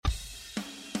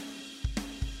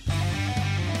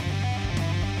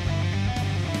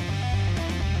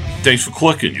Thanks for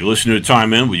clicking. You're listening to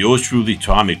Time In with yours truly,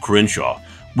 Tommy Crenshaw.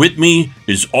 With me,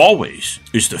 as always,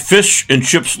 is the fish and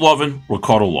chips loving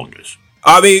Ricardo Longas.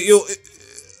 I mean,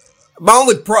 my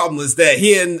only problem is that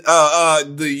here in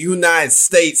the United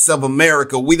States of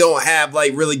America, we don't have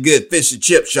like really good fish and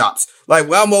chip shops. Like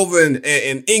when I'm over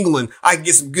in England, I can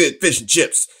get some good fish and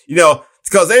chips. You know,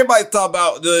 because everybody talk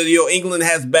about England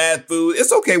has bad food.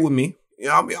 It's okay with me. You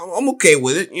know, I mean, I'm okay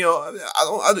with it. You know,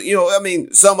 I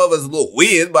mean, some of us a little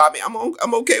weird, but I mean,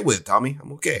 I'm okay with it, Tommy.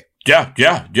 I'm okay. Yeah.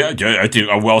 I think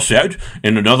well said.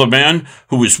 And another man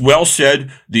who is well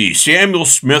said, the Samuel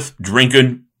Smith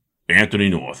drinking Anthony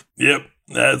North. Yep.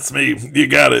 That's me. You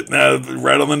got it.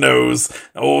 Right on the nose.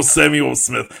 Oh, Samuel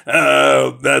Smith.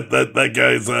 That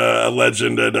guy's a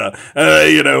legend. And,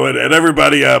 and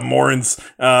everybody, mourns,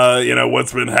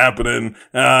 what's been happening,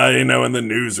 in the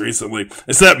news recently.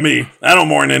 Except me. I don't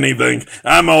mourn anything.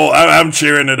 I'm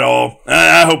cheering it all.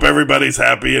 I hope everybody's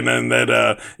happy and then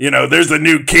that, there's a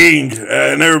new king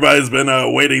and everybody's been,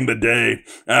 waiting the day,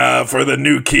 for the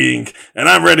new king. And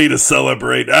I'm ready to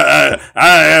celebrate.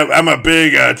 I'm a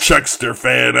big, Chuckster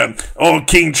fan.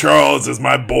 King Charles is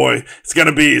my boy. It's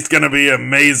gonna be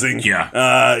amazing. Yeah.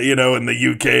 In the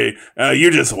UK.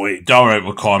 You just wait. All right,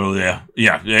 Ricardo there.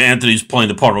 Yeah, Anthony's playing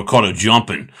the part of Ricardo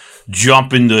jumping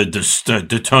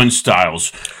the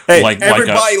turnstiles. Hey,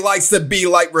 everybody likes to be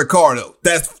like Ricardo.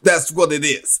 That's what it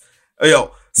is.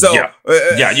 So yeah.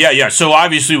 So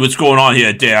obviously, what's going on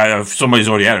here? Somebody's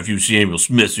already had a few Samuel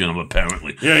Smiths in them,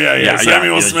 apparently. Yeah.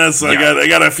 Samuel Smiths. I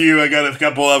got a few. I got a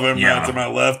couple of them to my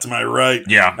left, to my right.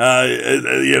 Yeah.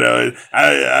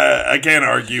 I can't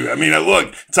argue. I mean,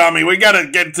 look, Tommy, we got to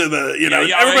get to the.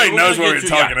 Everybody knows what we're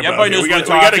talking about. We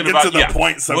got to get to the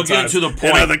point. Sometimes we'll get to the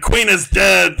point. The Queen is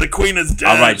dead. The Queen is dead.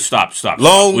 All right, stop.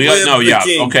 Long live the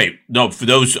king. Okay. No, for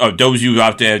those of you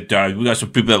out there, we got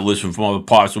some people that listen from other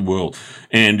parts of the world.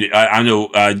 And I know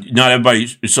not everybody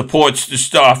supports the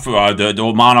stuff,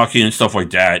 the monarchy and stuff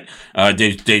like that.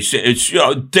 They say it's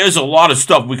there's a lot of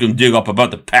stuff we can dig up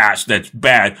about the past that's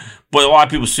bad, but a lot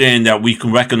of people saying that we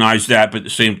can recognize that, but at the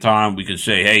same time we can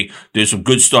say, hey, there's some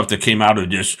good stuff that came out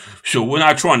of this. So we're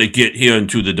not trying to get here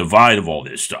into the divide of all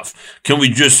this stuff. Can we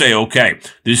just say, okay,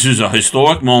 this is a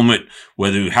historic moment,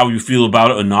 whether how you feel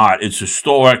about it or not, it's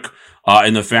historic.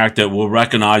 In the fact that we're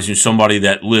recognizing somebody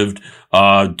that lived,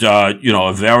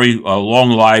 a very long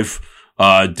life,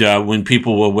 when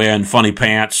people were wearing funny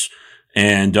pants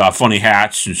and funny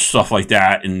hats and stuff like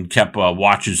that, and kept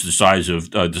watches the size of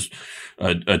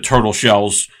turtle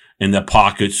shells in their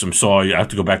pockets. I'm sorry, I have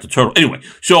to go back to turtle. Anyway,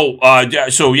 so what I'm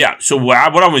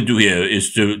going to do here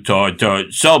is to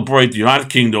celebrate the United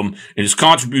Kingdom and its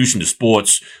contribution to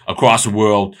sports across the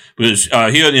world, because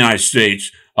here in the United States,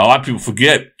 a lot of people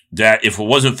forget that if it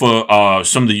wasn't for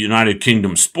some of the United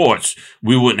Kingdom sports,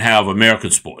 we wouldn't have American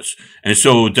sports. And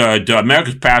so the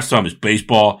America's pastime is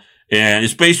baseball, and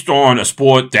it's based on a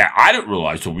sport that I didn't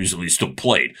realize till recently still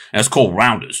played. And it's called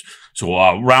rounders. So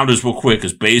rounders, real quick,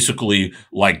 is basically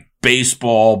like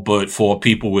baseball, but for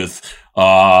people with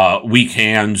weak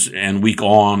hands and weak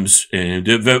arms and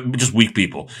they're just weak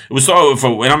people. It was and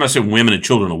I'm not saying women and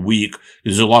children are weak.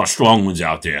 There's a lot of strong ones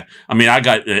out there. I mean, I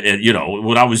got,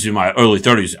 when I was in my early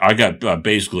 30s, I got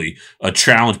basically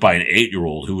challenged by an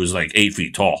 8-year-old who was like 8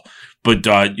 feet tall. But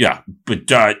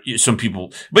some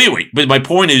people, but anyway, but my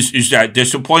point is that they're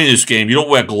still playing this game. You don't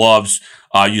wear gloves.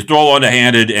 You throw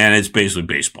underhanded and it's basically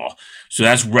baseball. So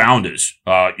that's rounders.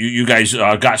 You guys,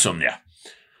 got something there.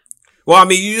 Well, I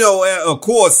mean, of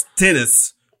course,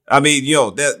 tennis. I mean,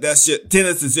 that's just,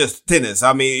 tennis is just tennis.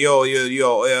 I mean,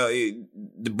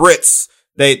 the Brits,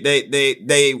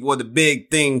 they were the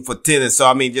big thing for tennis. So,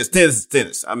 I mean, just tennis is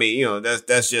tennis. I mean,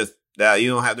 that's just,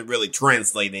 you don't have to really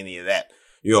translate any of that,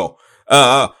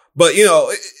 but,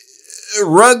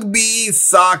 rugby,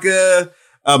 soccer,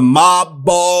 mob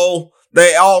ball,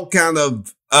 they all kind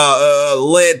of,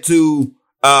 led to,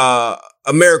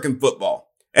 American football.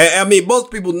 And I mean,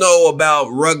 most people know about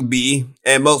rugby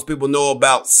and most people know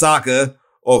about soccer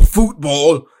or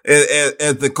football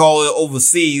as they call it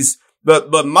overseas.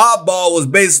 But mob ball was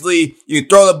basically you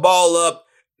throw the ball up,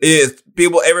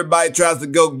 everybody tries to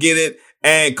go get it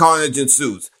and carnage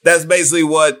ensues. That's basically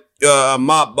what,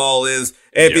 mob ball is.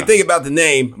 And if you think about the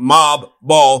name mob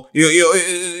ball,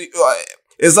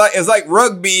 it's like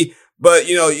rugby, but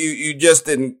you just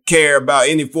didn't care about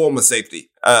any form of safety.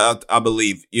 I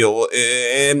believe,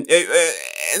 and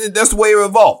that's the way it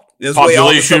evolved.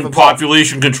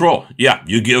 Population control. Yeah,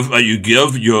 you give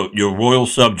your royal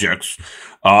subjects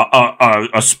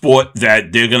a sport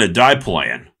that they're gonna die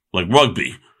playing, like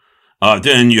rugby.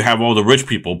 Then you have all the rich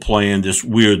people playing this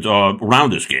weird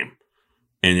rounders game,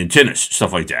 and in tennis,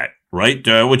 stuff like that. right?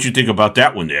 What you think about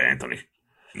that one there, Anthony?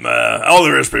 All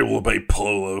the rich people will play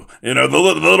polo. You know, the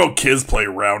little kids play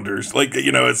rounders. Like,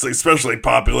 you know, it's especially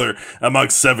popular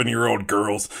amongst 7-year-old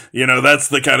girls. You know, that's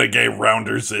the kind of game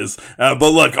rounders is. But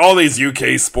look, all these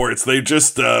UK sports, they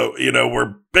just, you know,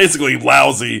 were basically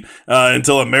lousy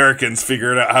until Americans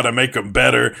figured out how to make them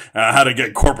better, how to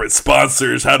get corporate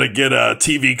sponsors, how to get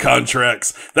TV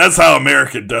contracts. That's how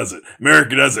America does it.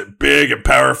 America does it big and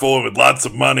powerful with lots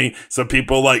of money, so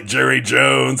people like Jerry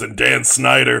Jones and Dan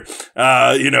Snyder,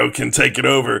 you know, can take it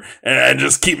over and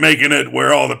just keep making it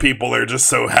where all the people are just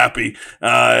so happy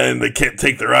and they can't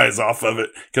take their eyes off of it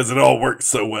because it all works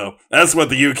so well. That's what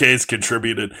the UK has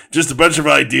contributed. Just a bunch of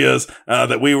ideas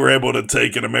that we were able to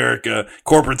take in America,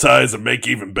 corporatize and make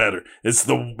even better. It's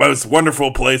the most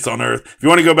wonderful place on earth. If you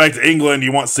want to go back to England,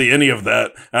 you won't see any of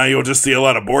that. You'll just see a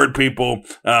lot of bored people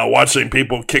watching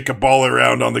people kick a ball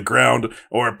around on the ground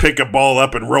or pick a ball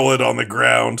up and roll it on the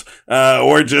ground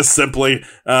or just simply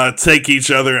take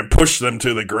each other and push them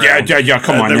to the ground. Yeah,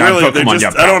 come on.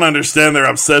 I don't understand their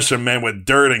obsession, man, with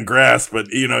dirt and grass, but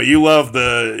you know, you love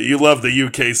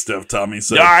the UK stuff, Tommy.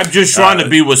 So yeah, I'm just trying to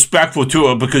be respectful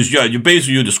to it because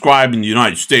you're describing the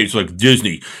United States like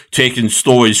Disney taking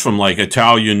stories from like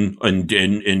Italian and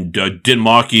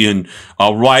Denmarkian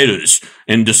writers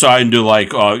and deciding to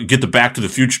like get the Back to the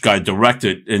Future guy direct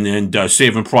it, and then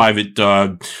Saving Private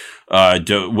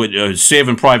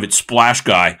Splash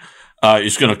guy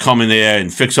is going to come in there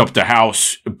and fix up the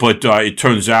house, but it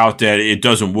turns out that it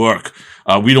doesn't work.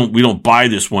 We don't buy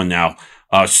this one now.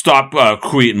 Stop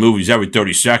creating movies every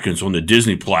 30 seconds on the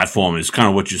Disney platform is kind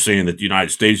of what you're saying that the United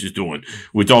States is doing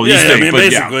with all these things. I mean,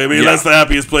 basically, that's the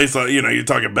happiest place on, you know, you're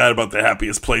talking bad about the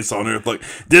happiest place on earth. Look,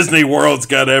 Disney World's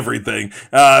got everything,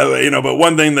 you know, but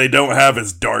one thing they don't have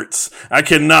is darts. I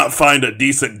cannot find a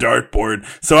decent dartboard,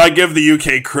 so I give the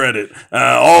UK credit.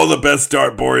 All the best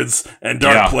dartboards and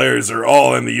dart players are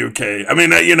all in the UK. I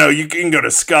mean, you know, you can go to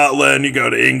Scotland, you go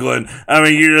to England. I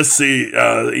mean, you just see,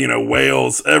 you know,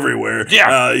 Wales everywhere. Yeah.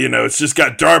 You know, it's just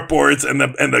got dartboards and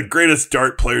the greatest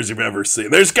dart players you've ever seen.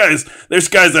 There's guys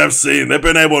I've seen, they've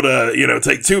been able to, you know,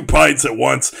 take 2 pints at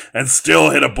once and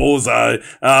still hit a bullseye,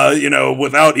 you know,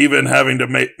 without even having to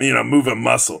make, you know, move a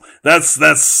muscle. That's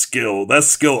skill. That's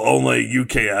skill only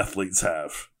UK athletes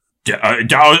have.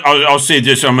 I'll say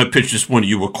this. I'm going to pitch this one to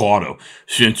you, Ricardo,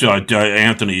 since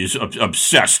Anthony is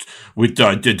obsessed with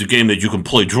the game that you can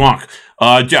play drunk.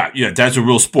 That's a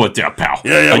real sport there, pal.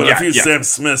 Yeah, with a few Sam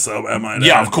Smiths, I might add.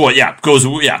 Yeah, of course,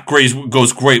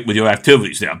 goes great with your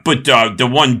activities there. But the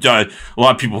one a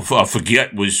lot of people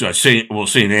forget was St.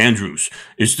 Andrews.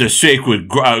 It's the sacred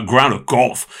ground of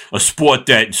golf, a sport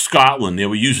that in Scotland they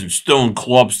were using stone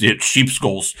clubs to hit sheep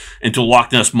skulls into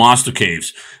Loch Ness monster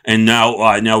caves, and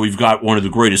now we've got one of the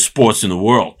greatest sports in the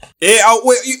world. Yeah,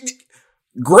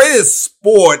 greatest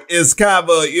sport is kind of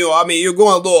a, you know, I mean, you're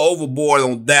going a little overboard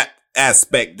on that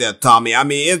aspect there, Tommy. I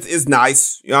mean, it's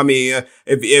nice. I mean,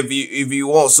 if you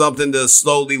want something to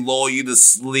slowly lull you to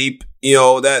sleep, you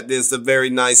know, that is a very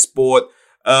nice sport.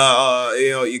 You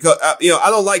know, I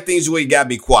don't like things where you gotta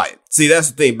be quiet. See,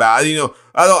 that's the thing about it. You know,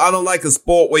 I don't like a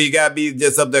sport where you gotta be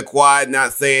just up there quiet,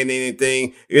 not saying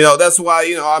anything. You know, that's why,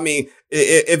 you know, I mean,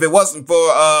 if it wasn't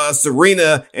for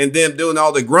Serena and them doing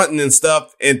all the grunting and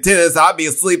stuff in tennis, I'd be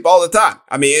asleep all the time.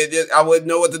 I mean, I wouldn't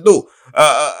know what to do.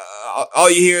 All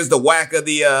you hear is the whack of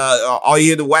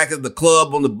the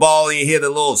club on the ball, and you hear the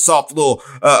little soft little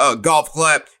golf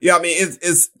clap. Yeah, I mean,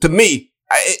 it's to me,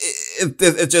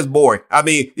 it's just boring. I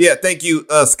mean, yeah, thank you,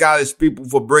 Scottish people,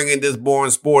 for bringing this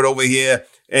boring sport over here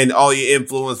and all your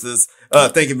influences.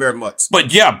 Thank you very much. But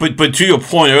to your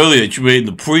point earlier that you made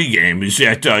in the pregame is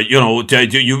that, you know,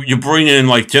 that you bring in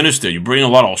like tennis there, you bring in a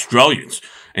lot of Australians.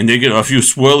 And they get a few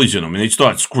swirlies in them, and they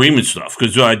start screaming stuff.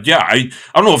 Because, I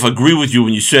don't know if I agree with you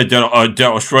when you said that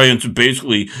Australians are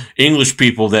basically English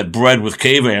people that bred with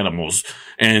cave animals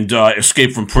and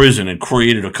escaped from prison and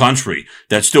created a country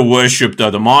that still worshipped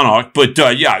the monarch. But,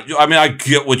 I mean, I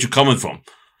get what you're coming from.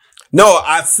 No,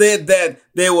 I said that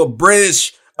they were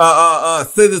British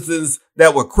citizens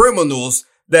that were criminals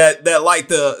that like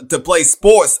to play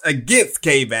sports against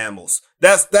cave animals.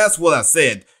 That's what I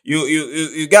said.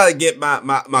 You gotta get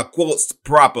my quotes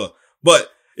proper.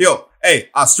 But, hey,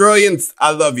 Australians,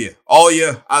 I love you. All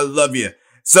you, I love you.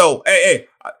 So, hey,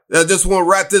 I just want to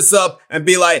wrap this up and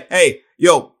be like, hey,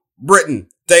 Britain,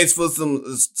 thanks for some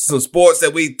sports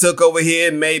that we took over here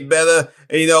and made better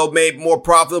and, made more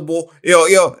profitable.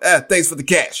 Thanks for the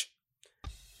cash.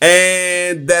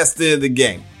 And that's the end of the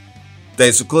game.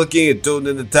 Thanks for clicking and tuning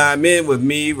in the time in with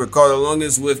me, Ricardo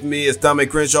Lungus. With me is Tommy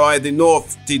Crenshaw at the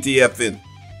North TTFN.